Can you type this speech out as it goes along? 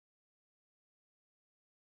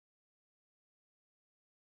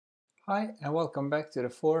Hi, and welcome back to the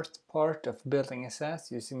fourth part of building a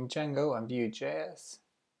SaaS using Django and Vue.js.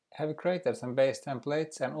 I have created some base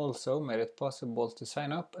templates and also made it possible to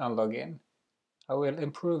sign up and log in. I will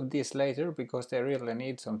improve these later because they really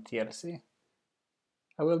need some TLC.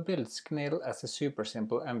 I will build Sknil as a super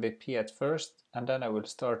simple MVP at first, and then I will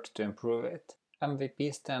start to improve it.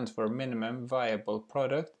 MVP stands for Minimum Viable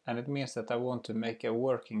Product, and it means that I want to make a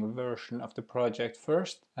working version of the project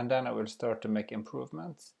first, and then I will start to make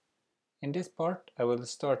improvements. In this part, I will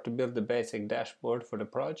start to build the basic dashboard for the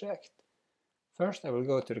project. First, I will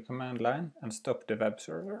go to the command line and stop the web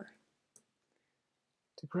server.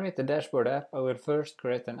 To create the dashboard app, I will first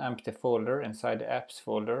create an empty folder inside the apps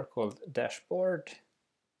folder called dashboard.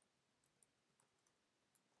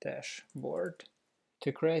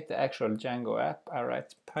 To create the actual Django app, I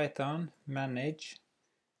write Python manage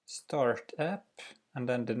start app and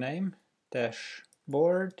then the name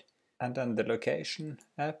dashboard and then the location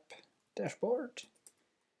app dashboard.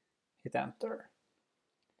 Hit enter.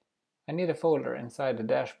 I need a folder inside the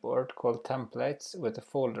dashboard called templates with a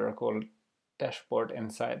folder called dashboard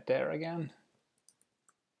inside there again.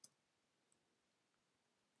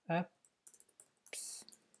 Apps,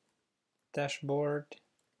 dashboard,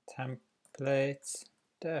 templates,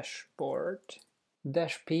 dashboard.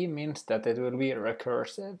 -p means that it will be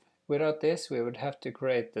recursive. Without this, we would have to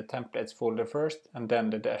create the templates folder first and then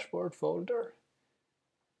the dashboard folder.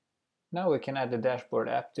 Now we can add the dashboard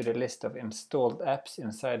app to the list of installed apps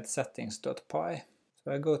inside settings.py.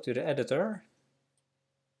 So I go to the editor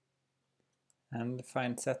and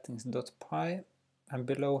find settings.py, and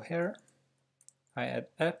below here I add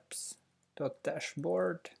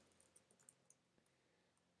apps.dashboard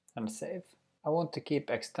and save. I want to keep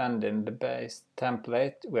extending the base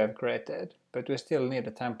template we have created, but we still need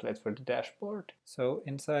a template for the dashboard. So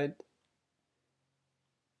inside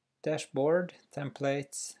dashboard,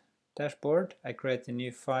 templates, dashboard, I create a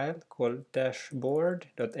new file called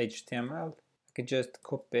dashboard.html. I can just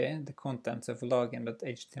copy the contents of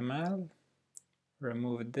login.html,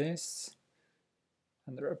 remove this,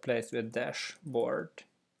 and replace with dashboard.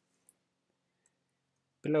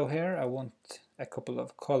 Below here I want a couple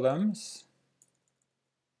of columns.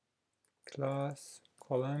 Class,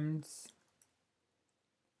 columns,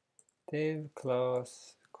 div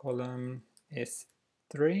class, column is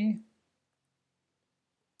 3.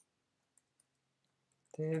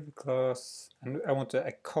 Div class, and I want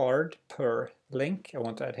a card per link I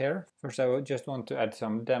want to add here. First I would just want to add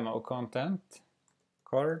some demo content.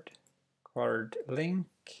 Card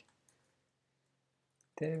link,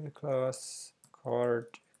 div class,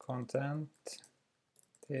 card content,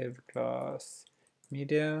 div class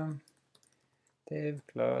media, div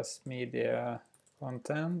class media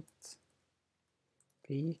content,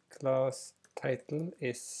 p class title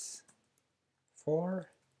is 4,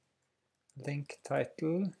 link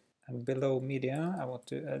title, and below media I want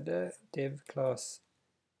to add a div class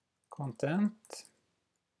content.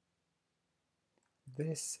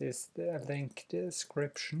 This is the link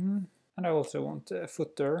description, and I also want a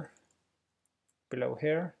footer below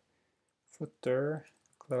here. Footer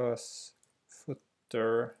class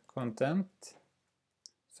footer content,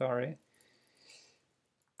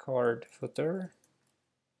 card footer,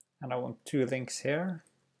 and I want 2 links here.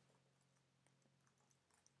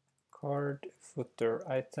 Card footer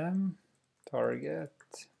item, target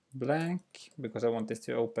blank, because I want this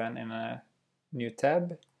to open in a new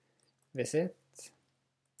tab, visit,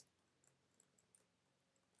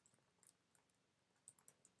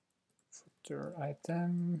 footer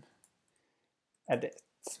item, edit.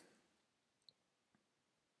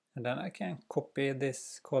 And then I can copy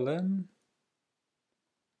this column,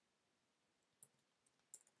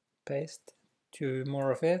 paste 2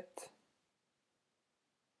 more of it,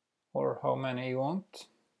 or how many you want,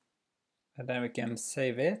 and then we can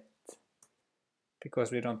save it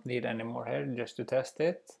because we don't need any more here just to test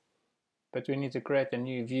it, but we need to create a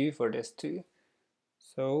new view for this too.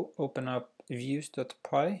 So open up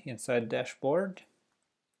views.py inside dashboard,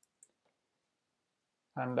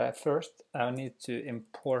 and first I need to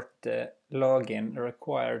import the login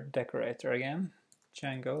required decorator again.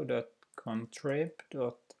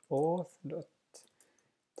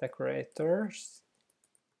 Django.contrib.auth.decorators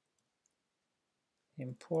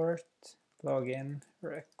import login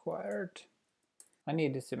required. I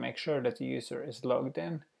need this to make sure that the user is logged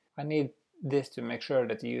in.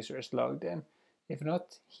 If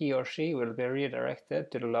not, he or she will be redirected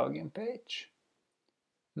to the login page.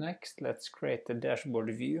 Next, let's create the dashboard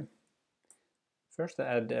view. First I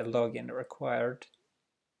add the login required,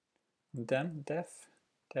 then def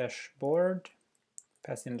dashboard,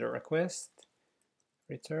 pass in the request,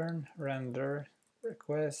 return render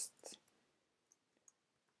request,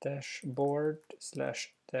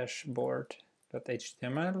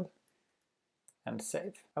 dashboard/dashboard.html and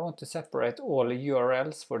save. I want to separate all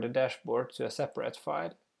URLs for the dashboard to a separate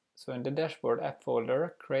file. So in the dashboard app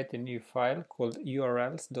folder, create a new file called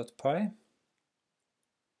urls.py.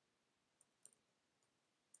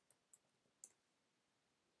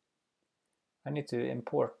 I need to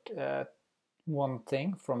import one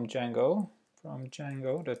thing from Django, from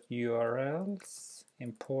django.urls,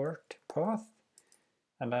 import path,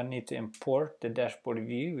 and I need to import the dashboard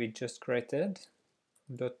view we just created.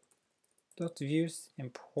 .views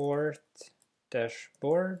import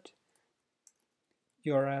dashboard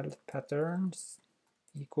URL patterns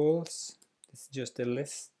equals, this is just a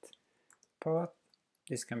list path,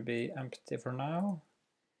 this can be empty for now,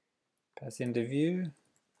 pass in the view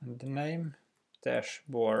and the name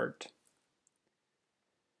dashboard.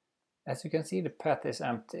 As you can see, the path is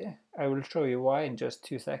empty. I will show you why in just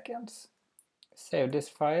 2 seconds. Save this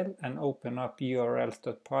file and open up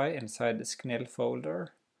urls.py inside the SCNIL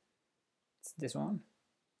folder. It's this one.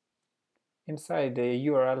 Inside the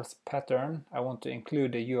URLs pattern, I want to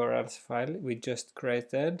include the URLs file we just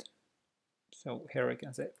created. So here we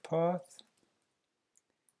can say path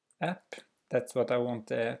app. That's what I want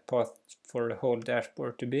the path for the whole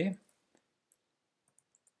dashboard to be.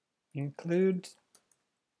 Include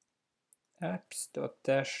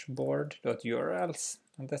apps.dashboard.urls,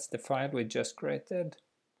 and that's the file we just created.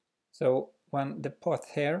 So when the path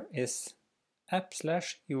here is app/,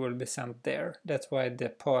 you will be sent there. That's why the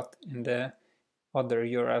path in the other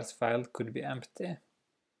URLs file could be empty. I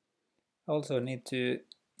also need to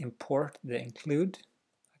import the include.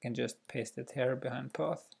 I can just paste it here behind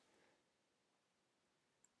path.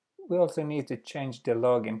 We also need to change the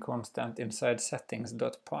login constant inside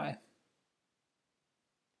settings.py.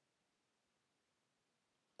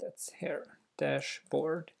 That's here,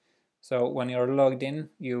 dashboard. So when you're logged in,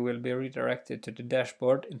 you will be redirected to the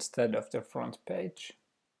dashboard instead of the front page.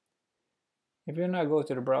 If you now go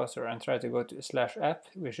to the browser and try to go to /app,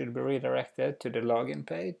 we should be redirected to the login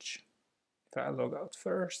page. If I log out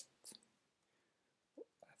first, I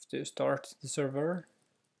have to start the server.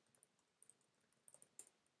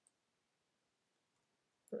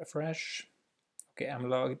 Refresh. Okay, I'm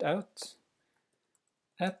logged out.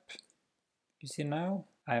 App. You see now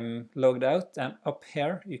I'm logged out, and up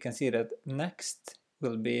here you can see that next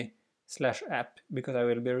will be /app because I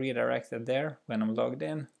will be redirected there when I'm logged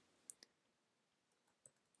in.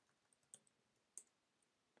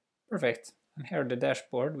 Perfect. And here the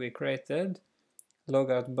dashboard we created,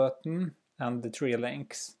 logout button and the 3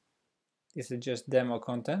 links. This is just demo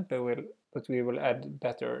content, but we will add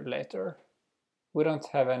better later. We don't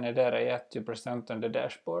have any data yet to present on the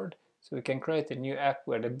dashboard, so we can create a new app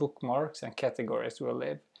where the bookmarks and categories will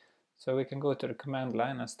live. So we can go to the command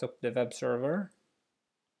line and stop the web server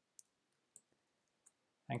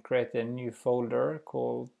and create a new folder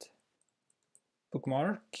called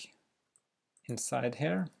bookmark. Inside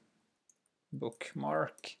here,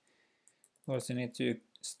 bookmark. We also need to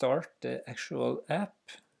start the actual app,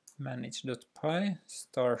 manage.py,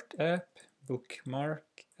 start app,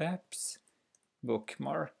 bookmark apps,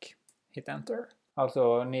 bookmark, hit enter.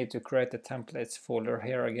 Also need to create a templates folder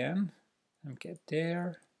here again. Okay,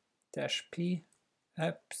 there, -p,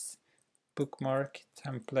 apps, bookmark,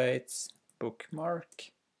 templates,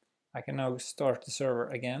 bookmark. I can now start the server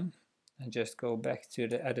again and just go back to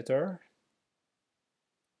the editor.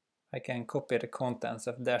 I can copy the contents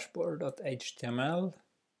of dashboard.html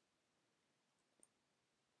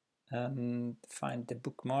and find the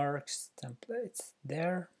bookmarks, templates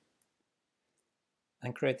there,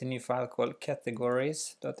 and create a new file called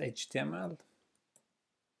categories.html.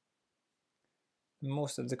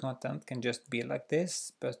 Most of the content can just be like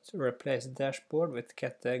this, but replace dashboard with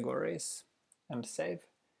categories and save.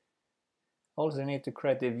 Also need to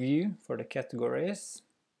create a view for the categories.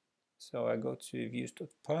 So I go to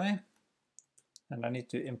views.py and I need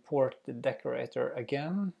to import the decorator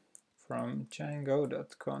again from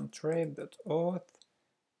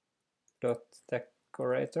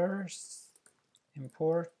django.contrib.auth.decorators,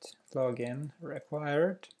 import login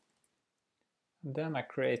required. And then I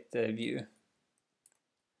create the view.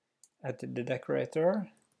 Add the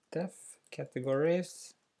decorator, def,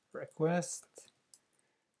 categories, request,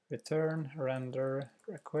 return, render,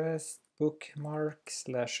 request,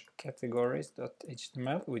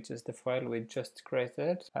 bookmark/categories.html, which is the file we just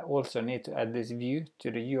created. I also need to add this view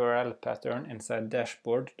to the URL pattern inside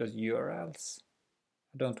dashboard.urls.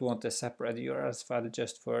 I don't want a separate URLs file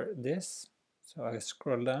just for this, so I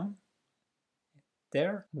scroll down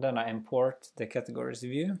there. Then I import the categories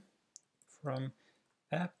view from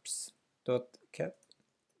apps.cat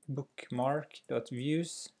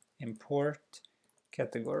bookmark.views import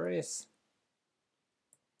categories.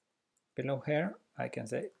 Below here I can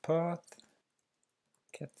say path,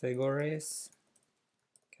 categories,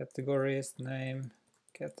 categories, name,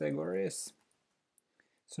 categories.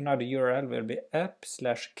 So now the URL will be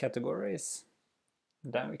app/categories.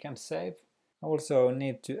 Then we can save. I also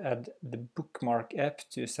need to add the bookmark app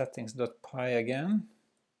to settings.py again.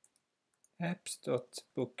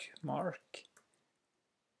 apps.bookmark.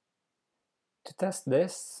 To test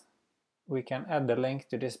this, we can add the link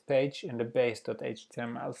to this page in the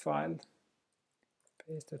base.html file.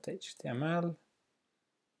 Base.html.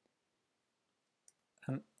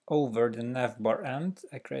 And over the navbar end,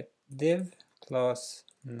 I create div class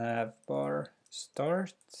navbar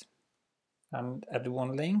start and add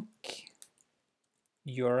one link.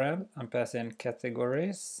 URL and pass in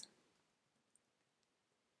categories.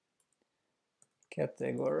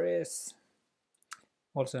 Categories.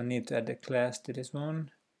 Also need to add a class to this one.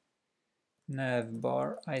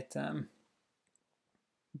 Navbar item.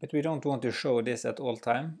 But we don't want to show this at all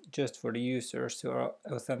time, just for the users who are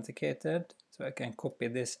authenticated. So I can copy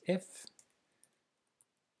this if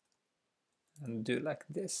and do like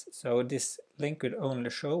this. So this link will only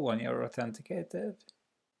show when you're authenticated.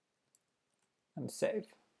 And save.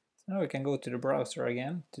 So now we can go to the browser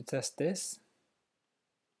again to test this.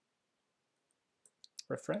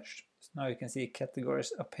 Refresh. So now you can see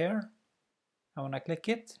categories up here. And when I click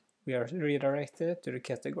it, we are redirected to the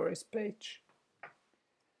categories page.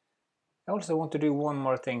 I also want to do one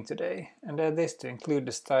more thing today, and that is to include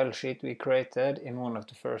the style sheet we created in one of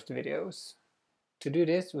the first videos. To do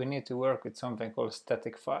this, we need to work with something called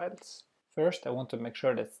static files. First, I want to make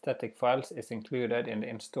sure that static files is included in the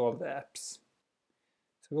installed apps.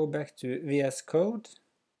 So go back to VS Code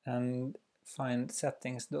and find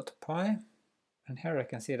settings.py, and here I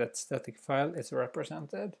can see that static file is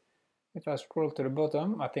represented. If I scroll to the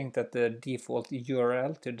bottom, I think that the default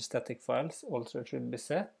URL to the static files also should be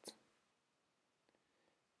set.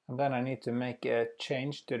 And then I need to make a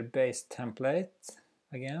change to the base template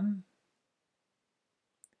again.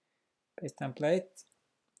 Base template,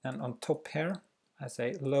 and on top here I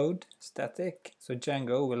say load static, so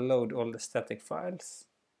Django will load all the static files.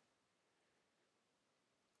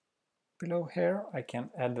 Below here I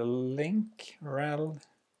can add a link rel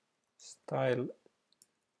style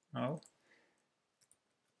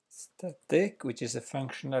static, which is a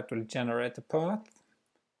function that will generate a path.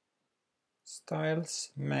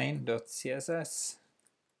 Styles main.css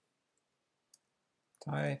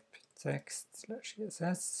type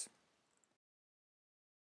text/css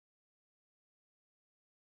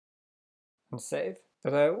and save.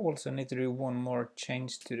 But I also need to do one more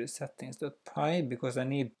change to the settings.py because I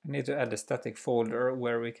need to add a static folder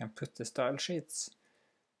where we can put the style sheets.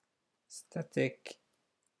 Static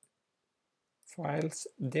files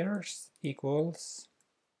dirs equals,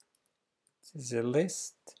 this is a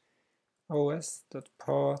list,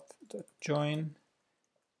 os.path.join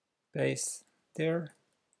base dir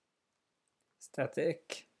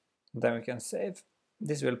static. Then we can save.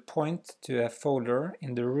 This will point to a folder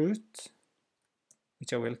in the root,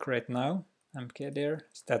 which I will create now, mkdir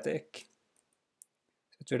static.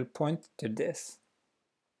 It will point to this.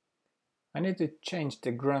 I need to change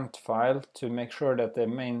the grunt file to make sure that the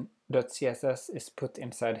main.css is put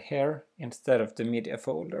inside here instead of the media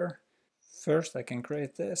folder. First I can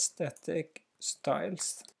create the static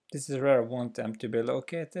styles. This is where I want them to be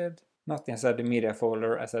located, not inside the media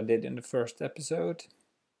folder as I did in the first episode.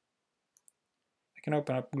 I can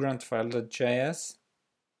open up gruntfile.js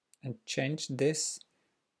and change this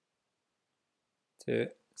to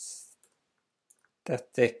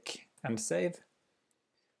static and save.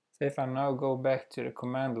 So if I now go back to the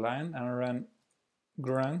command line and run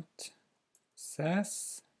grunt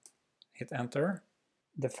SaaS, hit enter,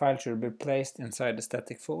 the file should be placed inside the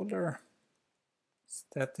static folder.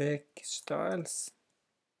 Static styles.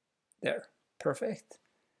 There, perfect.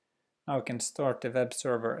 Now we can start the web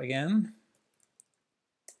server again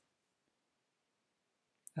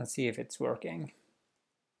and see if it's working.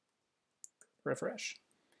 Refresh.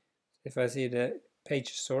 If I see the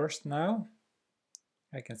page source now,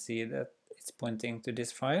 I can see that it's pointing to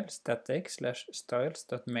this file,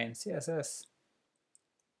 static/styles.main.css.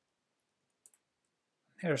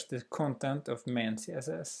 Here's the content of main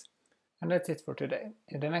CSS. And that's it for today.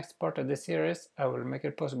 In the next part of this series, I will make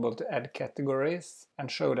it possible to add categories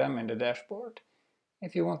and show them in the dashboard.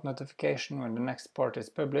 If you want notification when the next part is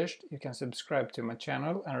published, you can subscribe to my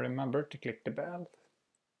channel and remember to click the bell.